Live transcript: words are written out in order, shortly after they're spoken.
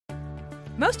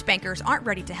Most bankers aren't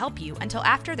ready to help you until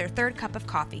after their third cup of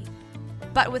coffee.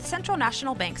 But with Central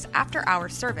National Bank's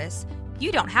after-hours service,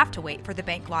 you don't have to wait for the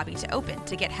bank lobby to open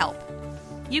to get help.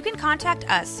 You can contact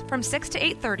us from 6 to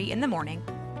 8:30 in the morning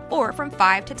or from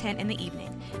 5 to 10 in the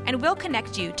evening, and we'll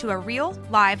connect you to a real,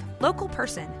 live, local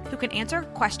person who can answer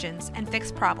questions and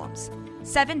fix problems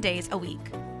 7 days a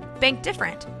week. Bank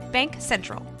different. Bank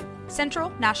Central. Central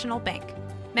National Bank.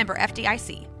 Member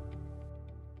FDIC.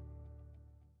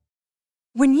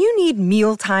 When you need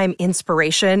mealtime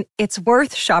inspiration, it's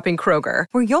worth shopping Kroger,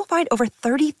 where you'll find over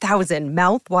 30,000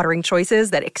 mouth-watering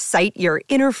choices that excite your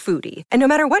inner foodie. And no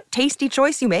matter what tasty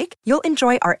choice you make, you'll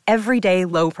enjoy our everyday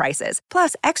low prices,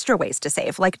 plus extra ways to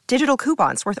save, like digital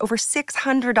coupons worth over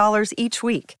 $600 each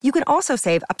week. You can also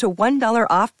save up to $1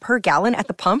 off per gallon at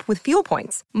the pump with fuel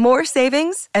points. More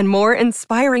savings and more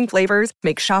inspiring flavors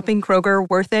make shopping Kroger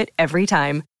worth it every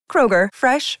time. Kroger,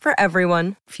 fresh for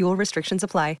everyone. Fuel restrictions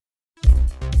apply.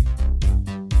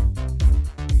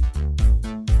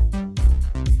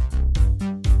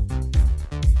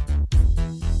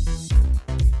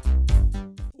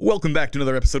 Welcome back to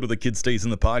another episode of The Kid Stays in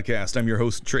the Podcast. I'm your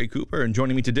host, Trey Cooper, and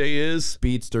joining me today is...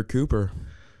 Speedster Cooper.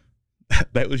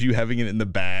 That was you having it in the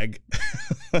bag?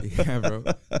 Yeah, bro.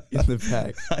 In the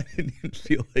bag. I didn't even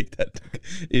feel like that took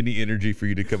any energy for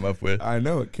you to come up with. I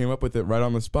know. It came up with it right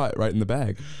on the spot, right in the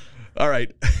bag. All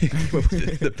right. Came up with it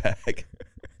in the bag.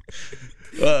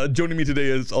 Joining me today,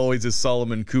 as always, is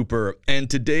Solomon Cooper. And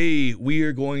today we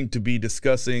are going to be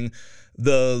discussing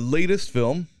the latest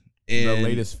film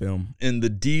in the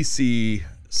DC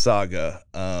saga.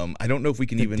 I don't know if we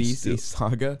can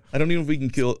saga. I don't even know if we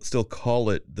can still call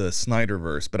it the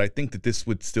Snyderverse, but I think that this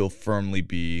would still firmly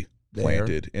be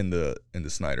planted in the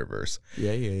Snyderverse.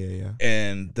 Yeah.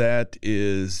 And that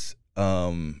is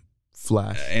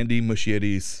Flash. Andy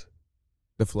Muschietti's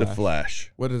The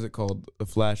Flash. What is it called? The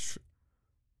Flash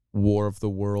War of the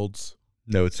Worlds?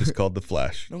 No, it's just called The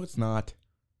Flash. No, it's not.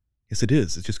 Yes, it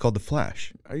is. It's just called The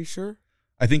Flash. Are you sure?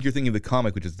 I think you're thinking of the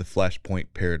comic, which is the Flashpoint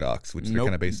Paradox, which they're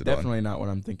kind of based it on. Definitely not what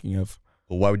I'm thinking of.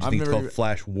 Well, why would you think it's called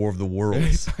Flash War of the Worlds?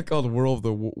 It's not called It's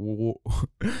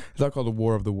not called the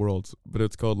War of the Worlds, but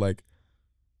it's called like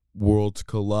Worlds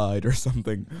Collide or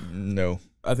something. No.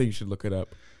 I think you should look it up.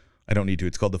 I don't need to.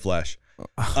 It's called The Flash.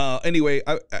 Anyway,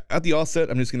 at the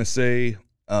offset, I'm just going to say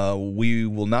we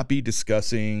will not be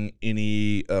discussing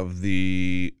any of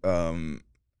the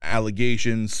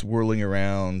allegations swirling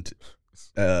around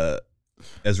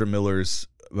Ezra Miller's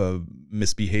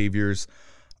misbehaviors.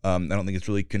 I don't think it's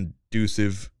really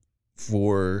conducive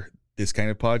for this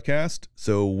kind of podcast.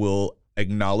 So we'll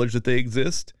acknowledge that they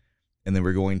exist, and then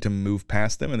we're going to move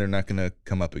past them, and they're not going to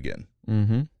come up again.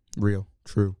 Mm-hmm. Real.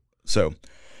 True. So,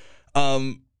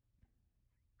 this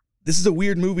is a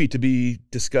weird movie to be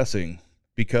discussing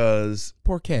because...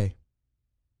 Poor K.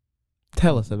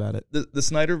 Tell us about it. The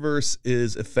Snyderverse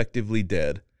is effectively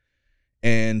dead,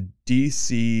 and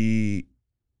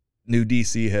new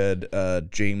DC head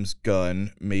James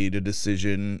Gunn made a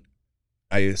decision,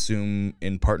 I assume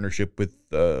in partnership with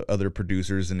other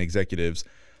producers and executives,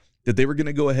 that they were going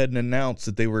to go ahead and announce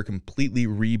that they were completely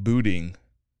rebooting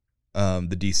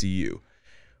the DCU.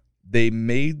 They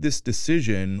made this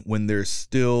decision when there's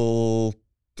still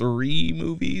 3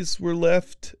 movies were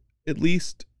left, at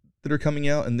least, that are coming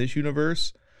out in this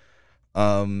universe.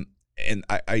 And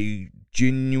I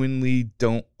genuinely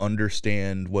don't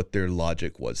understand what their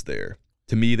logic was there.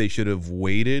 To me, they should have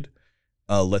waited,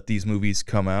 let these movies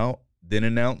come out, then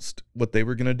announced what they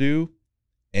were going to do.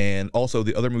 And also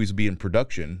the other movies would be in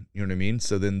production, you know what I mean?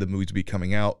 So then the movies would be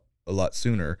coming out a lot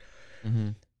sooner.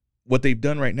 Mm-hmm. What they've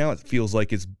done right now, it feels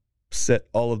like it's set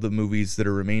all of the movies that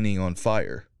are remaining on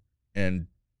fire and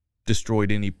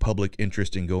destroyed any public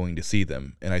interest in going to see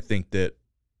them. And I think that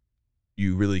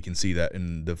you really can see that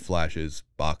in the Flash's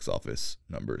box office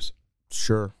numbers.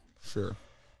 Sure.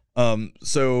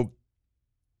 So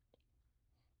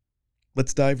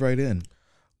let's dive right in.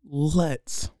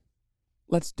 Let's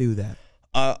do that.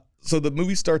 So the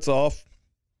movie starts off,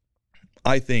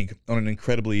 I think, on an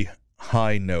incredibly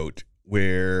high note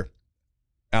where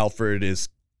Alfred is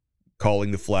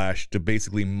calling the Flash to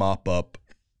basically mop up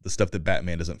the stuff that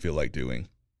Batman doesn't feel like doing.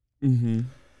 Mm-hmm.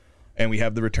 And we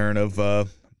have the return of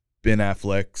Ben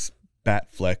Affleck's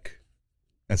Batfleck,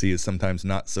 as he is sometimes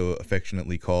not so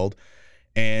affectionately called.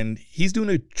 And he's doing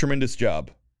a tremendous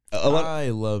job. I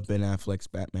love Ben Affleck's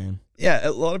Batman. Yeah,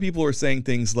 a lot of people are saying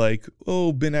things like,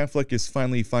 oh, Ben Affleck is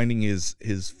finally finding his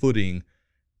footing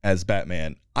as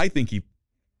Batman. I think he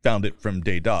found it from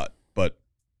day dot, but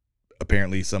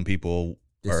apparently some people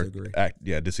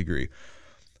disagree.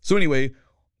 So anyway,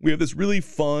 we have this really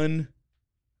fun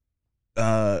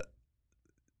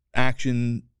action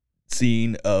action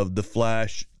scene of the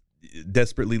Flash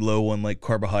desperately low on like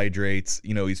carbohydrates.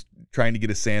 You know, he's trying to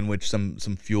get a sandwich, some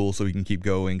fuel so he can keep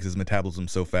going because his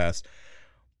metabolism's so fast.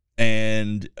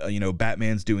 And you know,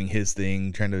 Batman's doing his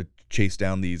thing, trying to chase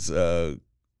down these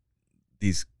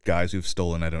guys who've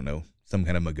stolen, I don't know, some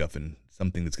kind of MacGuffin,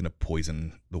 something that's going to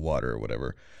poison the water or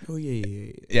whatever. Oh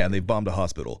yeah. Yeah, and they bombed a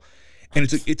hospital. And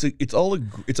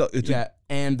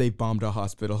and they bombed a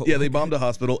hospital. Yeah, they bombed a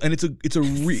hospital, and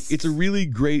it's a really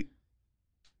great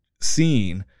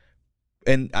scene.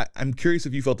 And I'm curious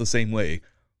if you felt the same way.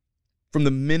 From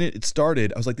the minute it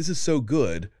started, I was like, this is so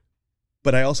good,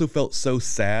 but I also felt so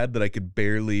sad that I could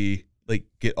barely like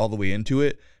get all the way into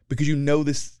it, because you know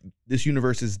this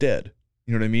universe is dead.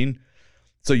 You know what I mean?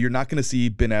 So you're not going to see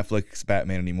Ben Affleck's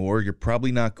Batman anymore. You're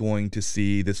probably not going to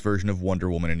see this version of Wonder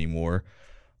Woman anymore.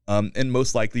 And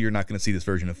most likely you're not going to see this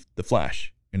version of The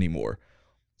Flash anymore.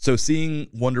 So seeing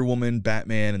Wonder Woman,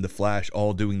 Batman, and The Flash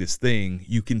all doing this thing,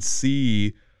 you can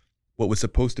see what was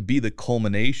supposed to be the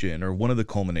culmination, or one of the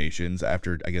culminations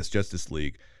after, I guess, Justice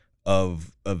League,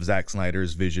 of Zack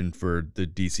Snyder's vision for the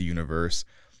DC universe.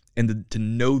 And to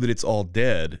know that it's all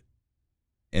dead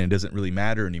and it doesn't really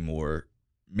matter anymore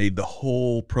made the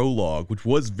whole prologue, which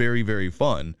was very, very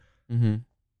fun,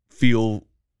 feel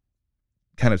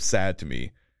kind of sad to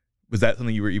me. Was that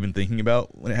something you were even thinking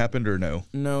about when it happened, or no?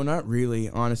 No, not really.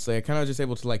 Honestly, I kind of just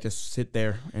able to like just sit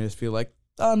there and just feel like,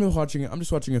 oh, I'm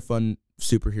just watching a fun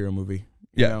superhero movie.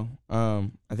 You know?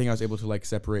 I think I was able to like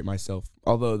separate myself.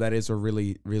 Although that is a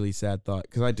really, really sad thought,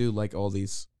 because I do like all of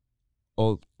these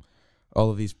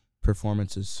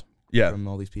performances from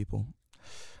all these people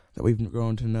that we've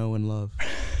grown to know and love.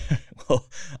 Well,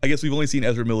 I guess we've only seen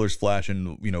Ezra Miller's Flash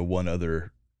in, you know, one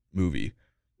other movie,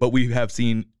 but we have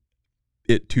seen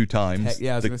it 2 times.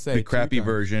 Yeah, I was going to say the crappy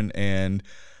version. And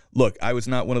look, I was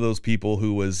not one of those people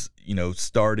who was, you know,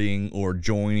 starting or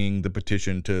joining the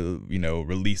petition to, you know,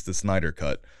 release the Snyder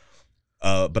Cut.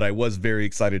 But I was very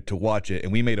excited to watch it,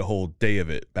 and we made a whole day of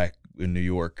it back in New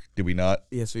York. Did we not?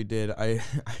 Yes, we did. I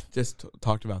just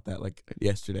talked about that like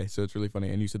yesterday, so it's really funny.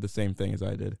 And you said the same thing as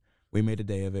I did. We made a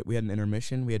day of it. We had an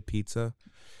intermission. We had pizza.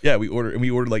 Yeah, we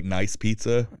ordered like nice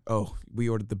pizza. Oh, we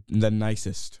ordered the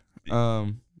nicest.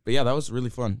 But yeah, that was really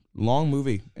fun. Long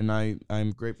movie, and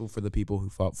I'm grateful for the people who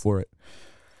fought for it.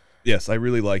 Yes, I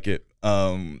really like it.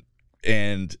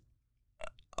 And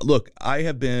look, I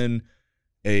have been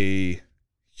a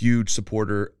huge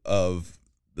supporter of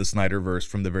the Snyderverse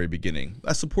from the very beginning.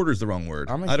 A supporter is the wrong word.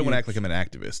 I don't want to act like I'm an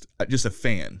activist. I'm just a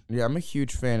fan. Yeah, I'm a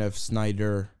huge fan of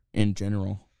Snyder in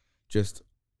general. Just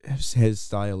his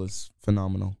style is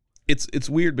phenomenal. It's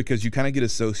weird because you kind of get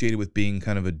associated with being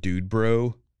kind of a dude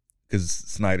bro, because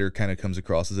Snyder kind of comes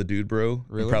across as a dude bro.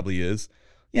 Really? He probably is.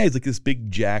 Yeah, he's like this big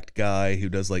jacked guy who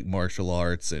does like martial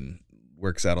arts and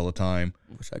works out all the time.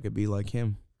 Wish I could be like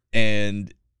him.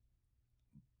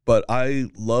 But I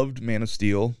loved Man of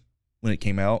Steel when it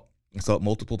came out. I saw it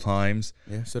multiple times.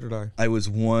 Yeah, so did I. I was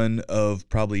one of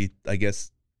probably, I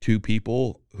guess, 2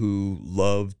 people who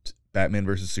loved Batman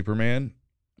versus Superman.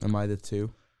 Am I the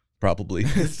 2? Probably.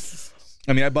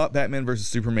 I mean, I bought Batman versus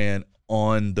Superman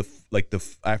on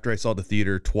after I saw the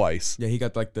theater twice. Yeah, he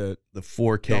got like the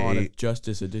 4K Dawn of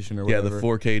Justice edition or whatever. Yeah, the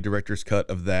 4K director's cut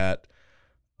of that.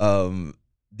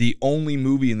 The only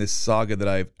movie in this saga that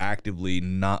I've actively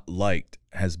not liked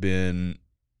has been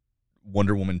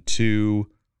Wonder Woman 2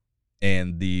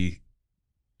 and the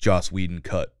Joss Whedon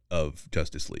cut of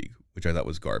Justice League, which I thought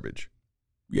was garbage.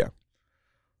 Yeah.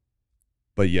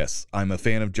 But yes, I'm a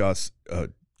fan of Joss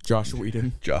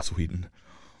Whedon. Joss Whedon.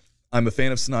 I'm a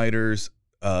fan of Snyder's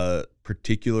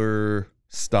particular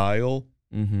style,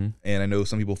 and I know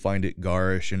some people find it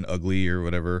garish and ugly or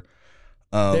whatever.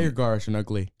 They're garish and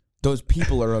ugly. Those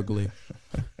people are ugly.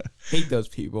 Hate those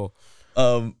people.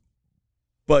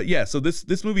 But yeah, so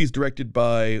this movie is directed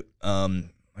by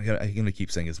I'm gonna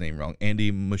keep saying his name wrong.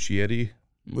 Andy Muschietti.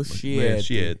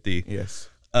 Muschietti. Yes.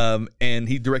 And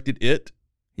he directed It.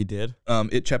 He did.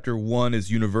 It Chapter 1 is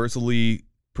universally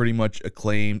pretty much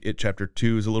acclaimed. It Chapter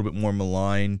 2 is a little bit more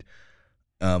maligned.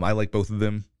 I like both of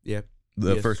them. Yep.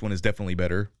 The first one is definitely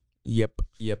better. Yep.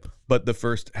 But the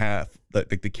first half,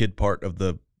 like the kid part of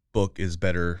the book, is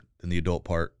better than the adult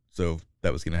part. So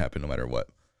that was going to happen no matter what.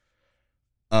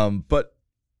 But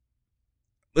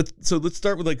let's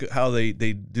start with like how they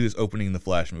do this opening in the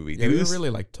Flash movie. Yeah, we were really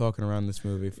like talking around this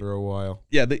movie for a while.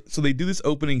 Yeah, they do this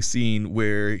opening scene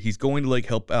where he's going to like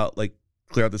help out, like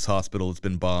clear out this hospital that's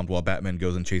been bombed while Batman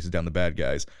goes and chases down the bad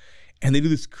guys. And they do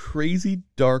this crazy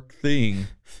dark thing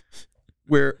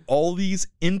where all these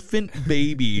infant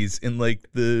babies in like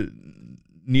the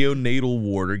neonatal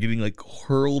ward are getting like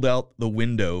hurled out the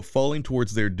window, falling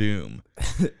towards their doom.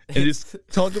 And just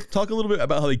talk a little bit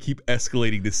about how they keep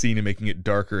escalating the scene and making it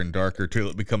darker and darker till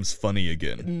it becomes funny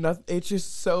again. It's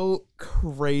just so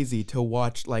crazy to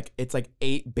watch. Like, it's like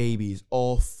 8 babies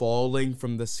all falling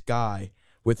from the sky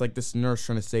with like this nurse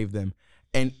trying to save them.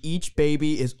 And each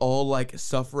baby is all like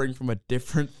suffering from a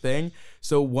different thing.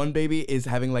 So one baby is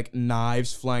having like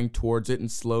knives flying towards it in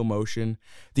slow motion.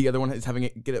 The other one is having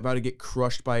it about to get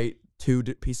crushed by 2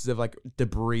 pieces of like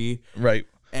debris. Right.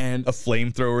 And a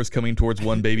flamethrower is coming towards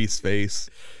one baby's face.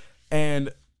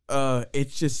 And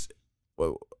it's just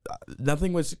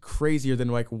nothing was crazier than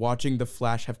like watching the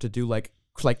Flash have to do like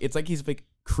it's like he's like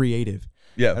creative.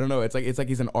 Yeah. I don't know. It's like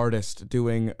he's an artist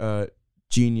doing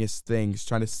genius things,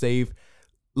 trying to save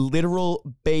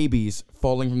literal babies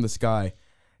falling from the sky.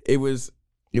 It was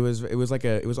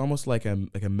almost like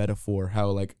a metaphor. How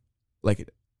like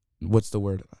what's the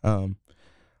word?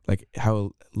 Like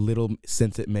how little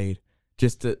sense it made.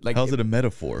 Just to like. How's it a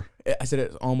metaphor? I said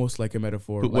it's almost like a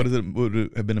metaphor. But like, would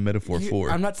it have been a metaphor for?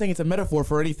 I'm not saying it's a metaphor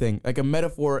for anything. Like a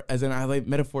metaphor, as in I like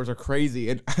metaphors are crazy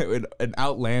and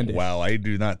outlandish. Wow, I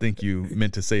do not think you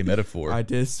meant to say metaphor. I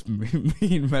just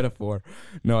mean metaphor.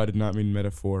 No, I did not mean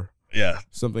metaphor. Yeah,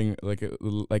 something like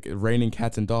raining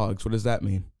cats and dogs. What does that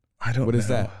mean? I don't. What is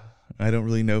that? I don't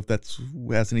really know if that's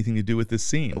has anything to do with this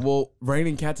scene. Well,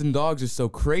 raining cats and dogs is so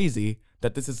crazy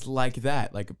that this is like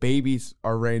that. Like babies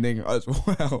are raining as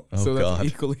well. Oh, so that's God.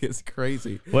 equally as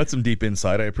crazy. Well, that's some deep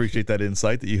insight. I appreciate that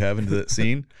insight that you have into that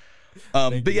scene.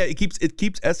 But yeah, it keeps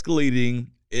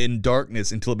escalating in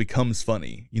darkness until it becomes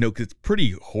funny. You know, because it's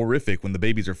pretty horrific when the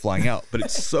babies are flying out, but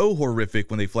it's so horrific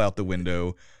when they fly out the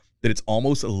window that it's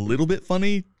almost a little bit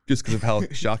funny just because of how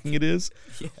shocking it is.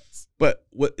 Yes. But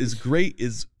what is great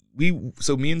is me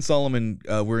and Solomon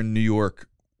were in New York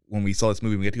when we saw this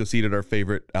movie. We got to go see it at our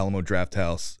favorite Alamo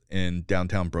Drafthouse in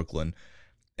downtown Brooklyn.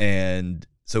 And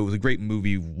so it was a great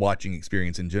movie watching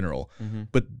experience in general. Mm-hmm.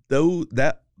 But though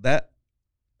that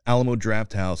Alamo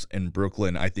Drafthouse in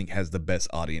Brooklyn, I think, has the best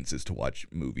audiences to watch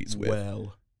movies with.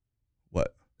 Well,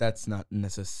 what? That's not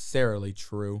necessarily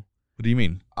true. What do you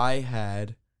mean? I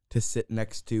had to sit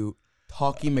next to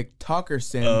Talkie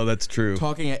McTalkerson. Oh, that's true.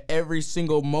 Talking at every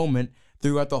single moment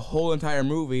throughout the whole entire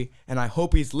movie, and I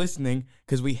hope he's listening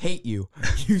because we hate you.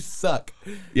 You suck.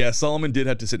 Yeah, Solomon did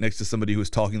have to sit next to somebody who was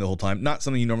talking the whole time. Not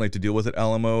something you normally have to deal with at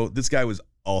Alamo. This guy was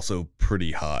also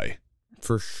pretty high.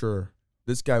 For sure.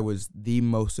 This guy was the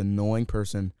most annoying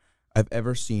person I've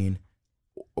ever seen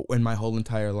in my whole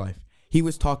entire life. He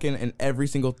was talking and every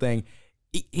single thing.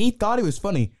 He thought he was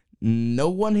funny. No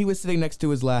one he was sitting next to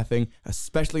was laughing,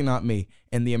 especially not me.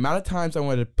 And the amount of times I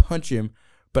wanted to punch him,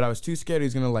 but I was too scared he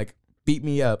was going to like beat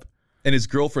me up. And his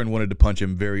girlfriend wanted to punch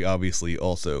him very obviously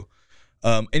also.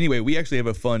 Anyway, we actually have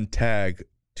a fun tag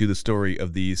to the story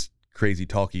of these crazy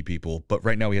talkie people, but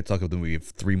right now we have to talk about them. We have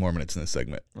 3 more minutes in this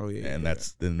segment. Oh yeah. And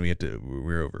then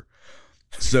we're over.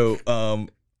 So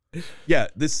yeah,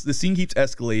 this scene keeps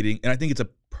escalating, and I think it's a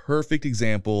perfect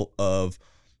example of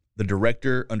the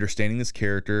director understanding this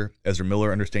character, Ezra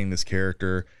Miller understanding this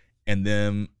character, and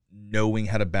them knowing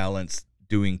how to balance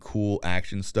doing cool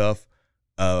action stuff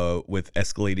with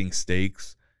escalating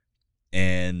stakes,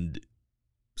 and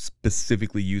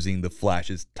specifically using the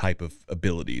Flash's type of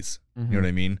abilities. Mm-hmm. You know what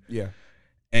I mean? Yeah.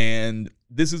 And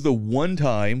this is the one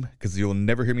time, because you'll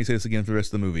never hear me say this again for the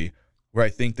rest of the movie, where I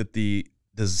think that the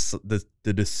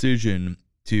decision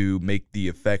to make the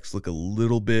effects look a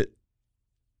little bit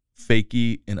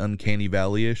fakey and Uncanny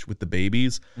Valley-ish with the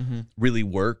babies really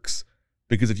works.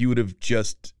 Because if you would have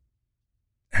just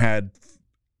had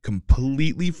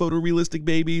completely photorealistic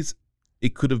babies,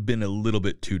 it could have been a little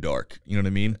bit too dark. You know what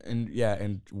I mean? And yeah,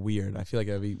 and weird. I feel like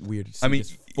that'd be weird to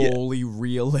see fully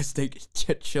realistic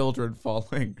children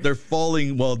falling. They're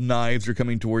falling while knives are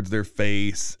coming towards their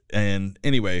face. And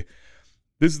anyway,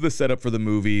 this is the setup for the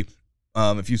movie.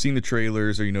 If you've seen the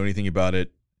trailers or you know anything about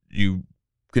it, you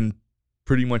can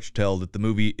pretty much tell that the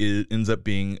movie ends up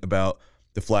being about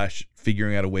the Flash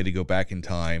figuring out a way to go back in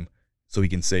time so he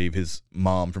can save his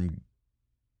mom from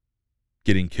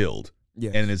getting killed.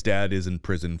 Yes. And his dad is in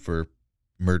prison for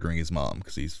murdering his mom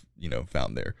because he's,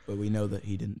 found there. But we know that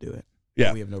he didn't do it.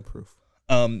 Yeah. We have no proof.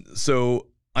 So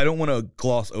I don't want to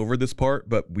gloss over this part,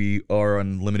 but we are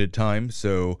on limited time,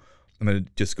 so I'm going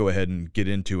to just go ahead and get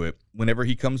into it. Whenever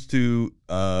he comes to,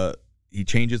 he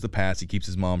changes the past, he keeps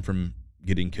his mom from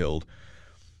getting killed,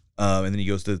 and then he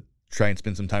goes to try and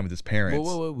spend some time with his parents.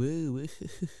 Whoa.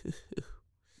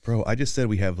 Bro, I just said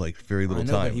we have like very little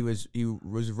time. But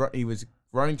he was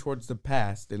running towards the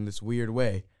past in this weird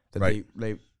way that right.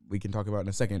 we can talk about in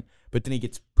a second. But then he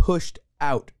gets pushed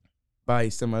out by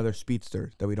some other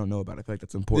speedster that we don't know about. I feel like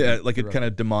that's important. Yeah, like a kind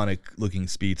of demonic-looking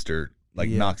speedster,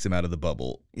 knocks him out of the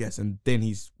bubble. Yes, and then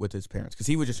he's with his parents because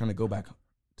he was just trying to go back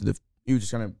to he was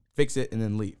just trying to fix it and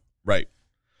then leave. Right.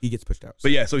 He gets pushed out.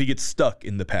 But yeah, so he gets stuck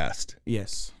in the past.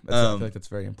 Yes, I feel like that's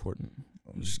very important.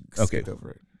 Okay.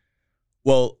 Over it.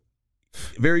 Well,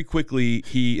 very quickly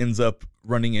he ends up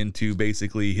running into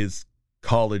basically his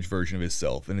college version of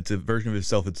himself, and it's a version of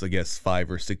himself that's, I guess,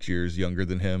 5 or 6 years younger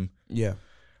than him. Yeah.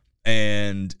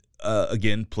 And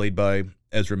again, played by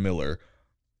Ezra Miller.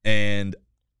 And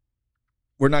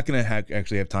we're not going to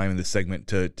actually have time in this segment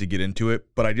to get into it,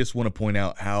 but I just want to point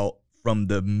out how from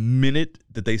the minute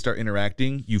that they start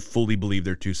interacting, you fully believe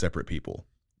they're two separate people.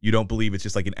 You don't believe it's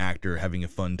just like an actor having a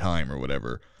fun time or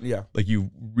whatever. Yeah. Like you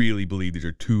really believe these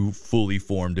are two fully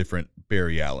formed different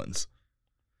Barry Allens.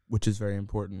 Which is very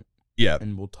important. Yeah.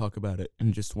 And we'll talk about it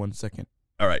in just 1 second.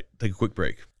 All right. Take a quick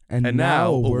break. And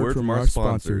now, a word from our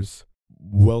sponsors.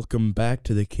 Welcome back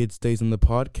to the Kid Stays on the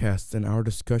Podcast and our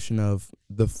discussion of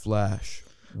The Flash.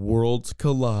 Worlds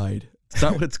Collide. It's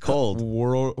not what it's called.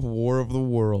 War of the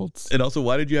Worlds. And also,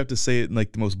 why did you have to say it in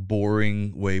like the most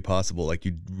boring way possible? Like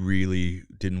you really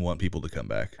didn't want people to come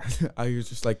back. I was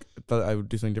just like, thought I would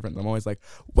do something different. I'm always like,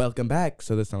 welcome back.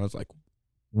 So this time I was like,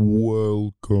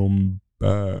 welcome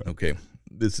back. Okay.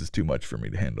 This is too much for me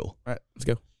to handle. All right, let's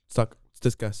go. Let's talk. Let's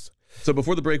discuss. So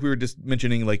before the break, we were just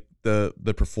mentioning like the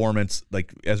performance,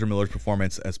 like Ezra Miller's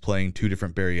performance as playing two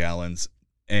different Barry Allens,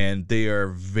 and they are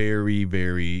very,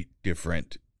 very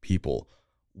different people.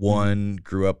 One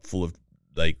grew up full of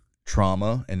like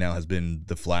trauma and now has been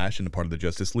the Flash and a part of the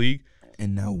Justice League.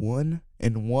 And now one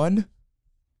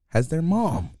has their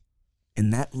mom,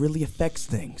 and that really affects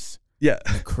things. Yeah.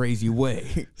 In a crazy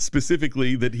way.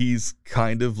 Specifically that he's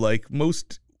kind of like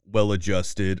most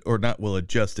well-adjusted, or not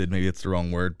well-adjusted, maybe it's the wrong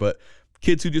word, but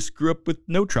kids who just grew up with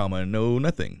no trauma and no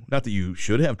nothing. Not that you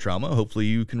should have trauma. Hopefully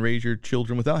you can raise your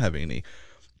children without having any.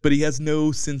 But he has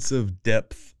no sense of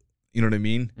depth. You know what I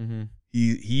mean? Mm-hmm.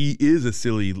 He is a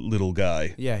silly little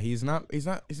guy. Yeah, he's not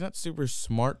super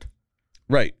smart.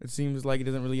 Right. It seems like he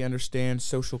doesn't really understand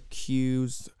social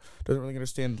cues, doesn't really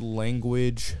understand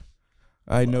language.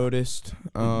 I noticed.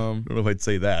 I don't know if I'd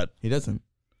say that. He doesn't.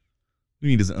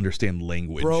 He doesn't understand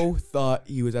language. Bro thought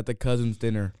he was at the cousin's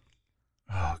dinner.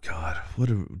 Oh, God.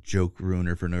 What a joke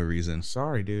ruiner for no reason.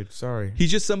 Sorry, dude. Sorry. He's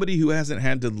just somebody who hasn't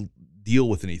had to deal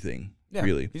with anything,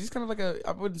 really. He's just kind of like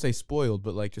I wouldn't say spoiled,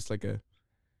 but like just like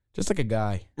a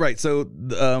guy. Right. So,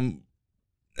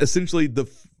 essentially,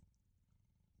 the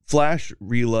Flash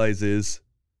realizes,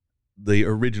 the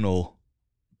original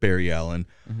Barry Allen,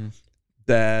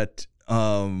 that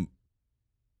in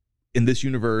this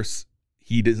universe,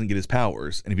 he doesn't get his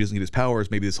powers. And if he doesn't get his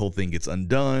powers, maybe this whole thing gets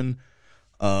undone.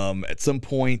 At some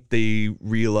point, they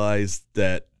realize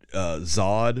that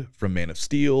Zod from Man of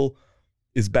Steel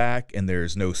is back, and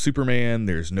there's no Superman,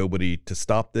 there's nobody to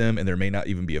stop them, and there may not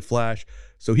even be a Flash.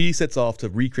 So he sets off to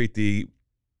recreate the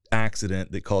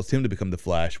accident that caused him to become the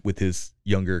Flash with his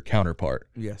younger counterpart.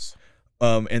 Yes.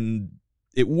 And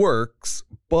it works,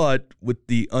 but with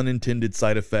the unintended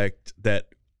side effect that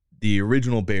the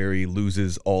original Barry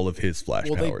loses all of his Flash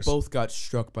powers. Well, they both got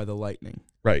struck by the lightning.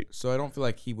 Right. So I don't feel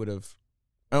like I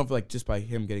don't feel like just by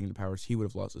him getting the powers, he would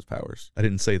have lost his powers. I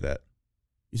didn't say that.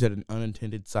 You said an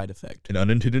unintended side effect. An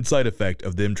unintended side effect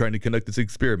of them trying to conduct this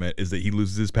experiment is that he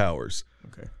loses his powers.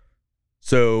 Okay.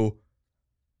 So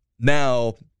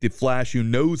now the Flash who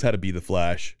knows how to be the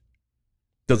Flash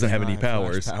doesn't have any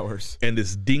powers. And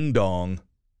this ding-dong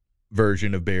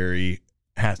version of Barry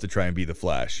has to try and be the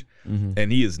Flash. Mm-hmm.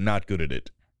 And he is not good at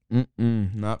it.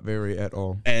 Not very at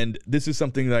all. And this is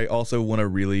something that I also want to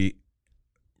really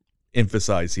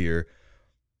emphasize here.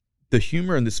 The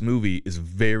humor in this movie is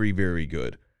very, very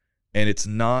good. And it's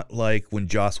not like when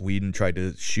Joss Whedon tried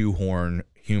to shoehorn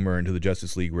humor into the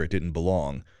Justice League where it didn't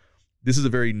belong. This is a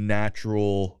very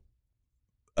natural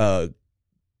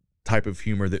type of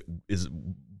humor that is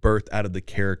birthed out of the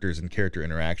characters and character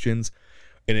interactions.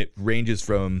 And it ranges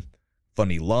from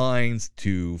funny lines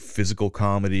to physical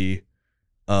comedy.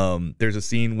 There's a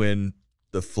scene when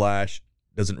the Flash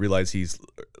doesn't realize he's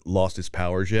lost his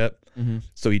powers yet. Mm-hmm.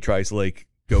 So he tries to like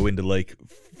go into like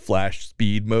Flash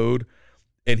speed mode,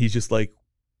 and he's just like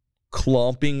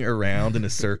clomping around in a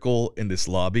circle in this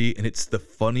lobby, and it's the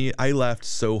funny. I laughed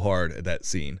so hard at that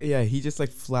scene. Yeah, he just like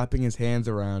flapping his hands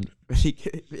around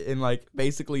in like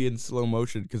basically in slow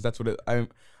motion, because that's what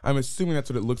I'm assuming that's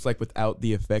what it looks like without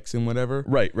the effects and whatever.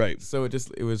 Right. So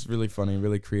it was really funny,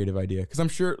 really creative idea. Because I'm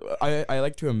sure I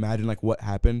like to imagine like what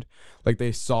happened. Like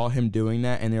they saw him doing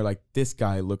that and they're like, this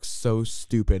guy looks so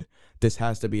stupid. This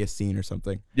has to be a scene or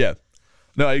something. Yeah.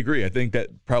 No, I agree. I think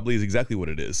that probably is exactly what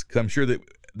it is. Because I'm sure that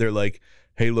they're like,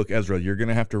 hey, look, Ezra, you're going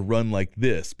to have to run like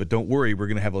this, but don't worry, we're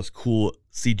going to have this cool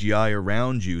CGI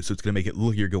around you, so it's going to make it look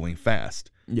like you're going fast.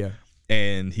 Yeah.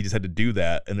 And he just had to do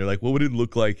that. And they're like, what would it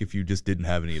look like if you just didn't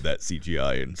have any of that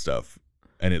CGI and stuff?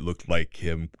 And it looked like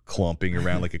him clomping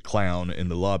around like a clown in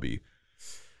the lobby.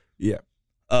 Yeah.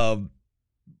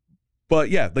 But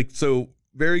yeah, like, so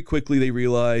very quickly they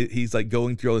realize he's like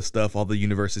going through all this stuff. All the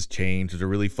universe has changed. There's a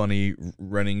really funny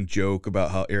running joke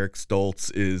about how Eric Stoltz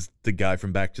is the guy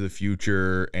from Back to the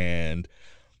Future, and,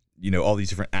 you know, all these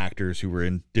different actors who were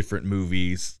in different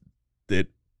movies that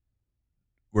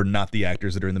were not the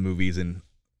actors that are in the movies in,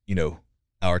 you know,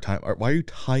 our time. Why are you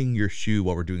tying your shoe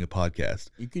while we're doing a podcast?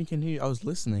 You can continue. I was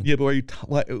listening. Yeah, but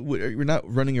we're not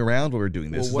running around while we're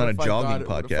doing this. Well, it's not a jogging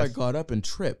podcast. What if I got up and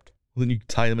tripped? Well, then you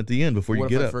tie them at the end before you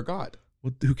get up. What if I forgot?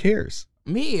 Well, who cares?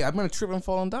 Me, I'm gonna trip and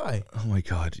fall and die. Oh my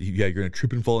god! Yeah, you're gonna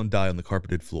trip and fall and die on the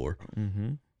carpeted floor.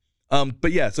 Mm-hmm.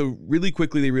 But yeah, so really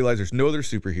quickly they realize there's no other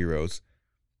superheroes,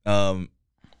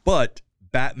 but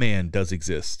Batman does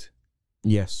exist.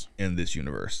 Yes. In this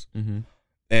universe, mm-hmm.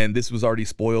 And this was already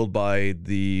spoiled by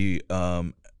the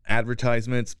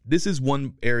advertisements. This is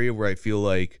one area where I feel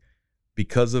like,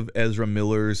 because of Ezra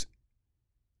Miller's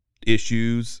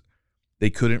issues,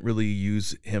 they couldn't really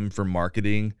use him for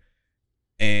marketing,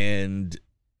 and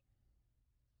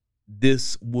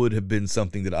this would have been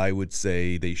something that I would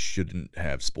say they shouldn't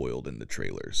have spoiled in the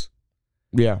trailers.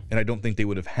 Yeah. And I don't think they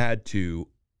would have had to,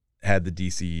 had the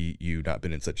DCU not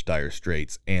been in such dire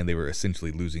straits, and they were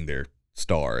essentially losing their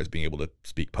star as being able to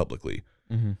speak publicly.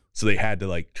 Mm-hmm. So they had to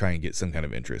like try and get some kind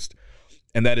of interest.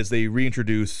 And that is they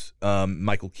reintroduce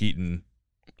Michael Keaton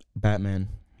Batman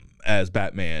as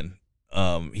Batman.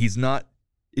 He's not,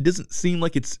 it doesn't seem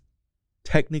like it's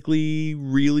technically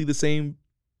really the same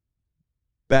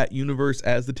Bat universe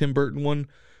as the Tim Burton one,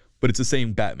 but it's the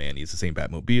same Batman. He's the same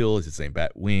Batmobile, it's the same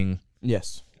Batwing.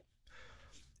 Yes.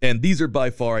 And these are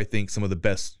by far, I think, some of the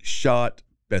best shot,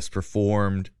 best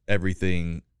performed,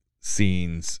 everything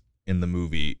scenes in the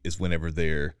movie is whenever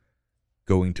they're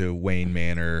going to Wayne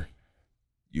Manor.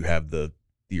 You have the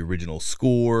original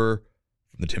score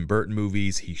from the Tim Burton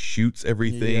movies. He shoots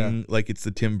everything like it's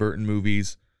the Tim Burton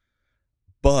movies.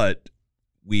 But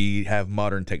we have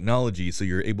modern technology, so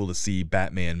you're able to see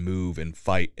Batman move and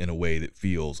fight in a way that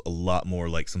feels a lot more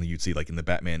like something you'd see like in the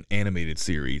Batman animated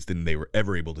series than they were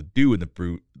ever able to do in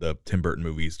the Tim Burton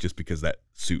movies, just because that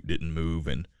suit didn't move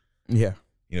and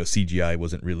CGI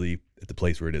wasn't really at the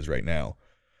place where it is right now.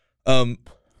 But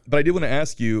I did want to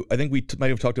ask you, I think we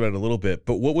might have talked about it a little bit,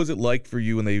 but what was it like for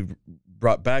you when they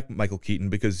brought back Michael Keaton?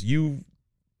 Because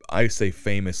I say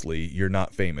famously, you're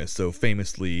not famous, so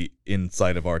famously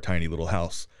inside of our tiny little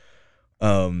house,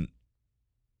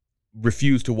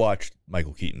 refuse to watch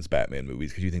Michael Keaton's Batman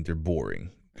movies because you think they're boring.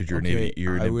 Because you're an idiot.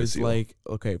 You're an imbecile. I was like,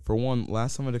 okay, for one,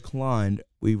 last time I declined,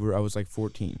 I was like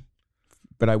 14,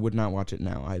 but I would not watch it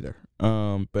now either.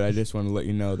 But I just want to let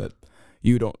you know that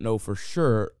you don't know for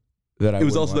sure that it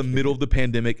was also the middle of the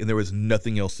pandemic and there was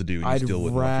nothing else to do. And I'd still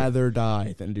rather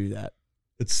die than do that.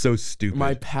 It's so stupid.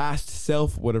 My past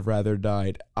self would have rather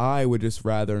died. I would just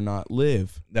rather not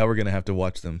live. Now we're going to have to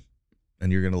watch them,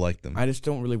 and you're going to like them. I just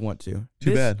don't really want to.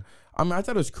 Too bad. I mean, I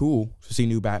thought it was cool to see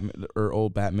new Batman or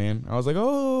old Batman. I was like,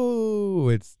 oh,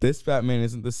 it's this Batman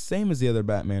isn't the same as the other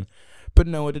Batman. But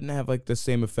no, it didn't have like the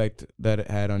same effect that it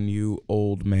had on you,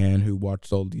 old man, who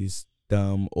watched all these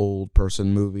dumb old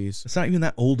person movies. It's not even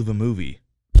that old of a movie.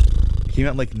 It came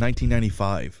out in like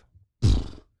 1995.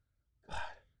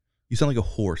 You sound like a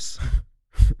horse.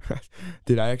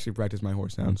 Did I actually practice my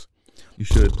horse sounds? You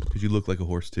should, because you look like a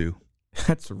horse too.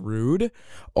 That's rude.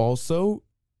 Also,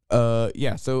 so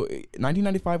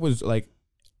 1995 was like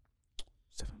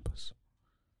 7 plus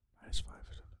minus 5.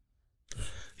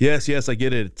 Yes, I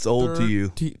get it. It's old to you.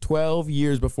 12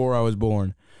 years before I was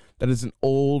born. That is an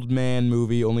old man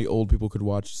movie only old people could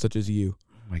watch, such as you.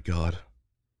 Oh my God.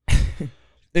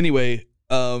 Anyway,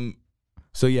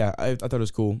 so yeah, I thought it was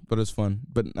cool, but it was fun.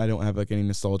 But I don't have like any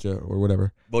nostalgia or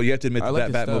whatever. Well, you have to admit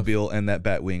that Batmobile and that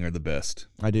Batwing are the best.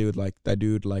 I do like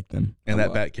them. And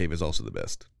that Batcave is also the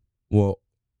best. Well,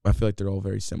 I feel like they're all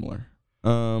very similar.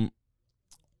 The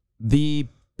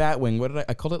Batwing, what did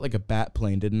I called it like a bat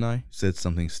plane, didn't I? Said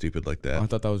something stupid like that. I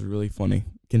thought that was really funny.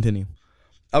 Continue.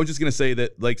 I was just going to say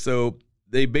that, like, so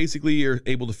they basically are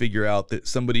able to figure out that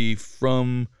somebody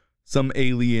from some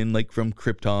alien, like from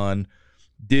Krypton,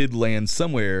 did land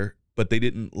somewhere, but they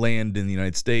didn't land in the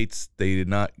United States. They did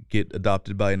not get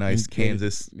adopted by a nice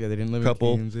Kansas couple. Yeah, they didn't live in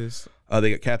Kansas.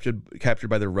 They got captured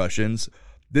by the Russians.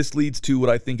 This leads to what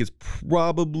I think is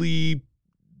probably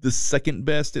the second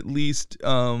best, at least,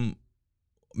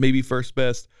 maybe first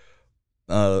best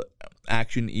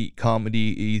action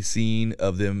comedy scene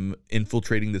of them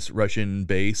infiltrating this Russian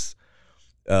base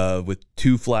with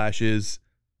 2 Flashes,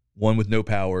 one with no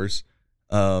powers.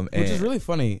 Which is really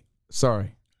funny.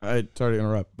 Sorry to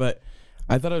interrupt, but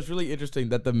I thought it was really interesting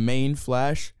that the main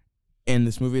Flash in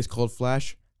this movie is called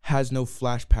Flash has no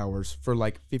Flash powers for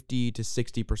like 50 to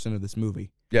 60% of this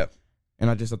movie. Yeah. And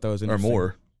I just thought that was interesting. Or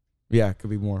more. Yeah, it could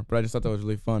be more. But I just thought that was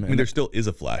really fun. I mean, there still is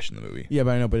a Flash in the movie. Yeah,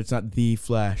 but I know, but it's not the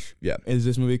Flash. Yeah. Is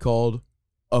this movie called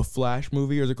a Flash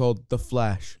movie or is it called The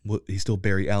Flash? Well, he's still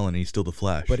Barry Allen and he's still the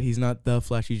Flash. But he's not the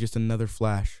Flash, he's just another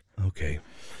Flash. Okay.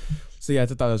 So yeah, I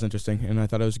thought that was interesting, and I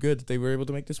thought it was good that they were able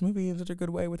to make this movie in such a good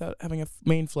way without having a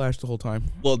main Flash the whole time.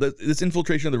 Well, this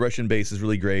infiltration of the Russian base is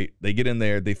really great. They get in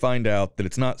there, they find out that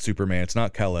it's not Superman, it's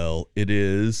not Kal-El, it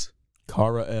is...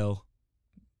 Kara-El.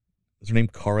 Is her name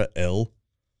Kara-El?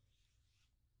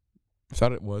 I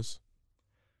thought it was.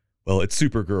 Well, it's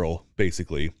Supergirl,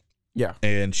 basically. Yeah.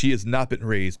 And she has not been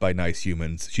raised by nice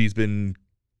humans. She's been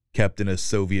kept in a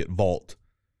Soviet vault.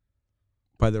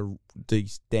 By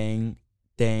these dang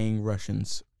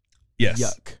Russians. Yes.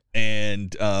 Yuck.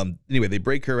 And anyway, they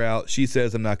break her out. She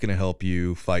says, I'm not going to help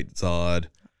you fight Zod.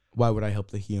 Why would I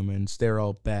help the humans? They're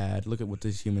all bad. Look at what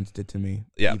these humans did to me.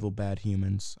 Yeah. Evil, bad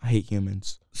humans. I hate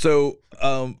humans. So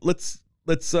let's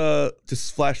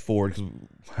just flash forward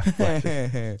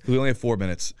because we only have 4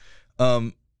 minutes.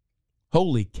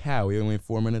 Holy cow, we only have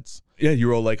 4 minutes. Yeah, you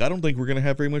were all like, I don't think we're going to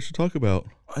have very much to talk about.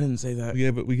 I didn't say that.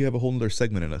 We have a whole other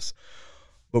segment in us,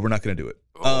 but we're not going to do it.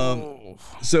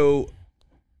 So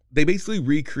they basically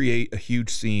recreate a huge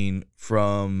scene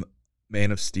from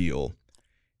Man of Steel,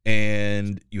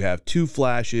 and you have 2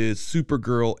 Flashes,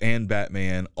 Supergirl, and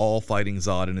Batman all fighting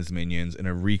Zod and his minions in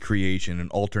a recreation, an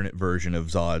alternate version of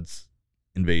Zod's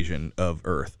invasion of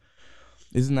Earth.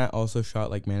 Isn't that also shot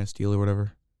like Man of Steel or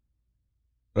whatever?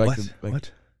 Or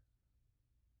What?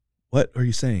 What are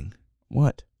you saying?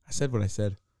 What? I said what I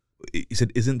said. You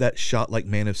said, isn't that shot like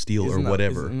Man of Steel or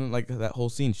whatever? Isn't like that whole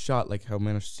scene shot like how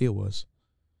Man of Steel was?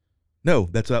 No,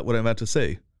 that's not what I'm about to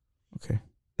say. Okay.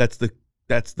 That's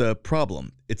the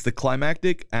problem. It's the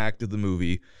climactic act of the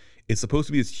movie. It's supposed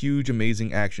to be this huge,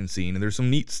 amazing action scene, and there's some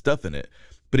neat stuff in it,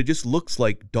 but it just looks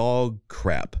like dog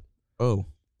crap. Oh.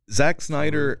 Zack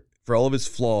Snyder, for all of his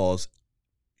flaws,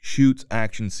 shoots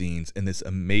action scenes in this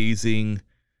amazing,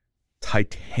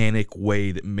 titanic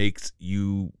way that makes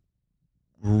you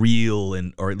real,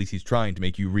 or at least he's trying to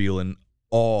make you real in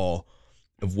awe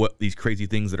of what these crazy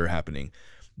things that are happening.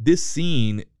 This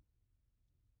scene,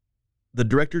 the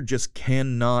director just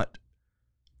cannot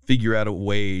figure out a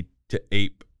way to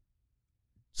ape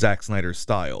Zack Snyder's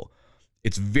style.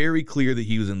 It's very clear that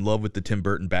he was in love with the Tim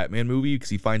Burton Batman movie because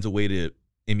he finds a way to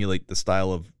emulate the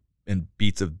style of and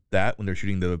beats of that when they're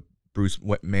shooting the Bruce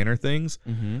Manor things.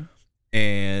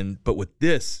 Mm-hmm. But with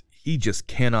this, he just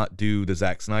cannot do the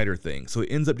Zack Snyder thing. So it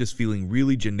ends up just feeling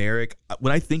really generic.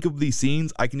 When I think of these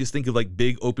scenes, I can just think of like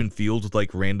big open fields with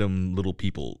like random little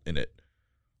people in it.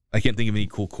 I can't think of any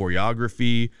cool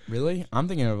choreography. Really? I'm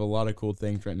thinking of a lot of cool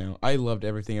things right now. I loved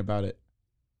everything about it.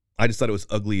 I just thought it was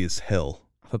ugly as hell.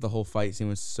 I thought the whole fight scene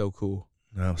was so cool.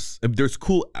 There's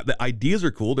cool, the ideas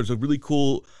are cool. There's a really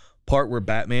cool part where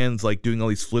Batman's like doing all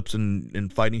these flips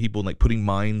and fighting people and like putting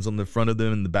mines on the front of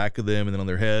them and the back of them and then on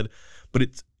their head. But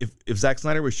it's if Zack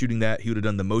Snyder was shooting that, he would have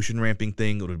done the motion ramping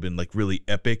thing. It would have been like really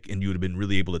epic and you would have been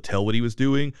really able to tell what he was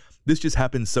doing. This just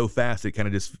happens so fast. It kind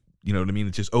of just, you know what I mean?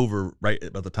 It's just over right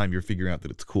about the time you're figuring out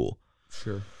that it's cool.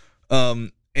 Sure.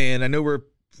 And I know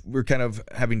we're kind of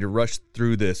having to rush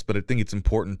through this, but I think it's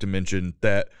important to mention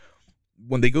that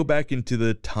when they go back into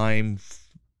the time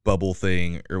bubble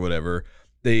thing or whatever,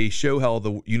 they show how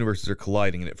the universes are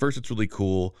colliding. And at first it's really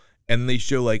cool. And they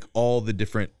show like all the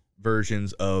different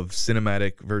versions of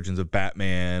cinematic versions of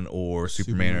Batman or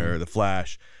Superman or the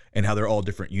Flash and how they're all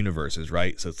different universes,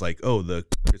 right? So it's like, oh, the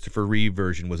Christopher Reeve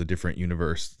version was a different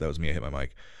universe. That was me, I hit my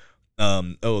mic.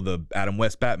 Oh, the Adam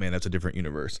West Batman, that's a different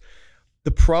universe.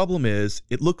 The problem is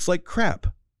it looks like crap.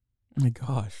 Oh my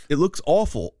gosh. It looks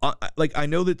awful. I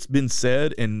know that's been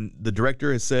said, and the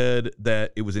director has said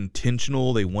that it was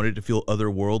intentional. They wanted to feel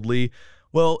otherworldly.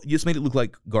 Well, you just made it look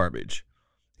like garbage.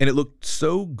 And it looked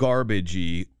so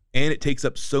garbagey, and it takes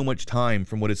up so much time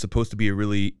from what is supposed to be a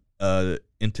really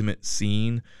intimate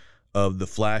scene of the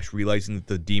Flash realizing that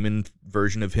the demon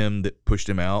version of him that pushed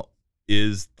him out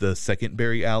is the second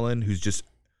Barry Allen, who's just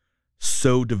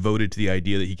so devoted to the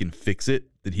idea that he can fix it,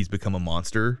 that he's become a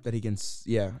monster. That he can,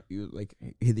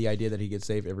 the idea that he could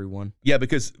save everyone. Yeah,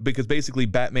 because basically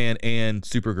Batman and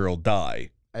Supergirl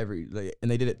die. And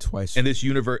they did it twice. And this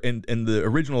universe, and the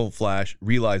original Flash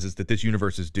realizes that this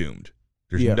universe is doomed.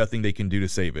 There's Yeah. nothing they can do to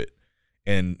save it.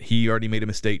 And he already made a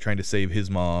mistake trying to save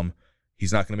his mom.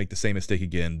 He's not going to make the same mistake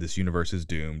again. This universe is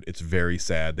doomed. It's very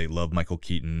sad. They love Michael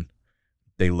Keaton.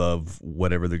 They love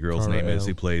whatever the girl's Cara name is L.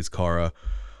 who plays Kara.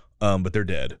 But they're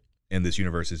dead, and this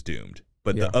universe is doomed.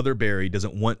 But Yeah. the other Barry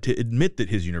doesn't want to admit that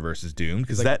his universe is doomed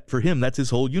because like- for him, that's his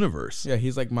whole universe. Yeah,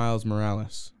 he's like Miles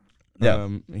Morales. Yeah.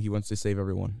 He wants to save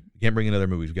everyone. You can't bring in other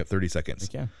movies. We've got 30 seconds.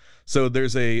 They can. So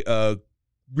there's a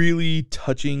really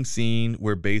touching scene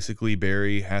where basically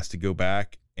Barry has to go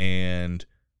back and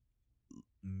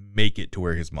make it to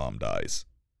where his mom dies.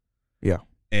 Yeah.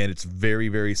 And it's very,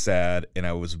 very sad. And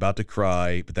I was about to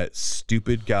cry, but that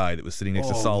stupid guy that was sitting next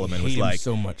to Solomon was like,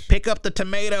 so much. pick up the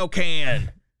tomato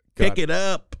can. Pick it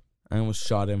up. I almost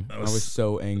shot him. I was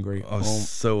so angry. I was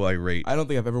so irate. I don't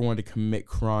think I've ever wanted to commit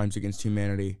crimes against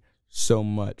humanity so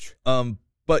much.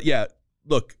 But yeah,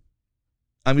 look,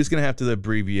 I'm just going to have to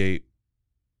abbreviate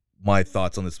my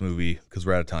thoughts on this movie because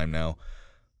we're out of time now.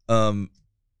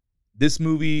 This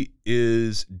movie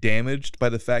is damaged by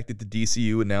the fact that the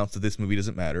DCU announced that this movie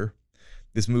doesn't matter.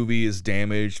 This movie is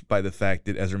damaged by the fact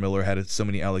that Ezra Miller had so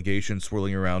many allegations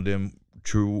swirling around him,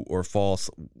 true or false,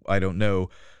 I don't know.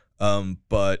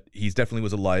 But he definitely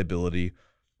was a liability.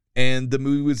 And the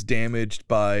movie was damaged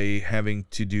by having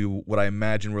to do what I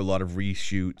imagine were a lot of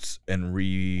reshoots and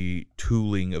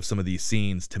retooling of some of these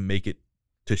scenes to make it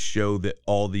to show that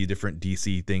all the different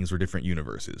DC things were different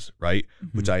universes, right?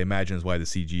 Mm-hmm. Which I imagine is why the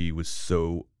CG was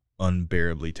so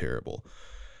unbearably terrible.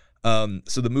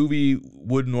 So the movie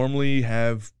would normally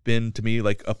have been, to me,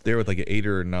 like up there with like an 8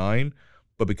 or a 9,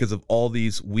 but because of all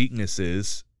these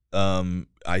weaknesses, I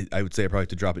would say I probably have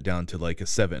to drop it down to like a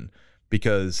 7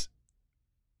 because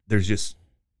there's just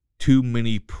too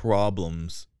many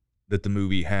problems that the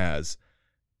movie has,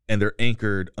 and they're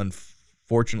anchored,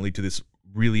 unfortunately, to this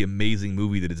really amazing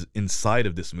movie that is inside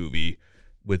of this movie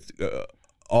with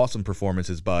awesome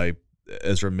performances by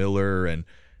Ezra Miller and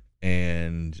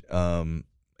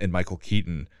Michael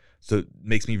Keaton. So it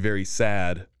makes me very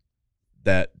sad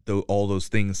that all those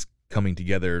things coming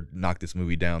together knocked this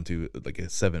movie down to like a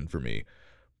 7 for me.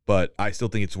 But I still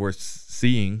think it's worth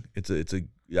seeing.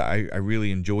 I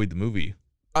really enjoyed the movie.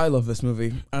 I love this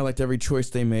movie. I liked every choice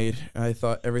they made. I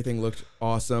thought everything looked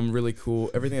awesome, really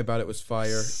cool. Everything about it was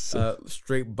fire.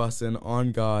 Straight bussin'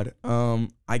 on God.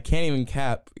 I can't even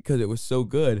cap because it was so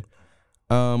good.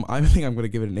 I think I'm going to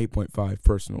give it an 8.5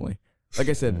 personally. Like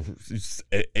I said,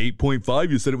 8.5.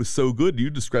 You said it was so good. You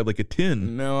described like a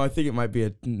 10. No, I think it might be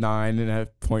a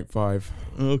 9.5.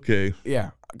 Okay.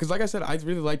 Yeah, because like I said, I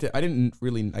really liked it. I didn't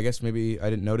really. I guess maybe I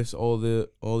didn't notice all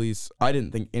these. I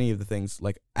didn't think any of the things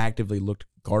like actively looked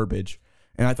garbage,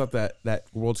 and I thought that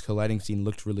worlds colliding scene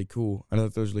looked really cool. I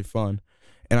thought that was really fun,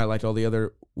 and I liked all the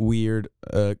other weird,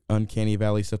 uncanny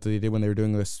valley stuff that they did when they were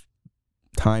doing this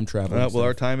time travel. Well,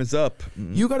 our time is up.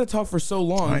 You got to talk for so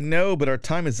long. I know, but our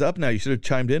time is up now. You should have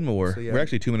chimed in more. So, yeah. We're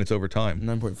actually 2 minutes over time.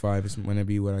 9.5 is going to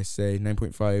be what I say.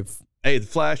 9.5. Hey, The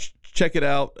Flash, check it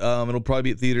out. It'll probably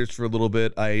be at theaters for a little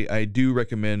bit. I do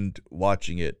recommend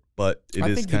watching it, but it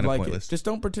is kind of pointless. Just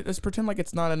don't pretend. Just pretend like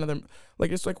it's not another.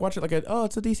 Like just like watch it like it's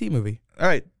a DC movie. All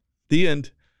right, the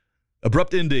end.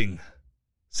 Abrupt ending.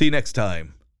 See you next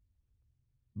time.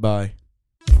 Bye.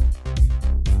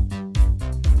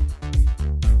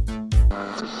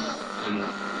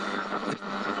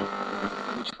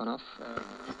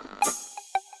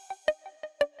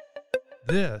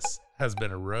 This has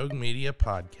been a Rogue Media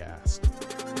podcast.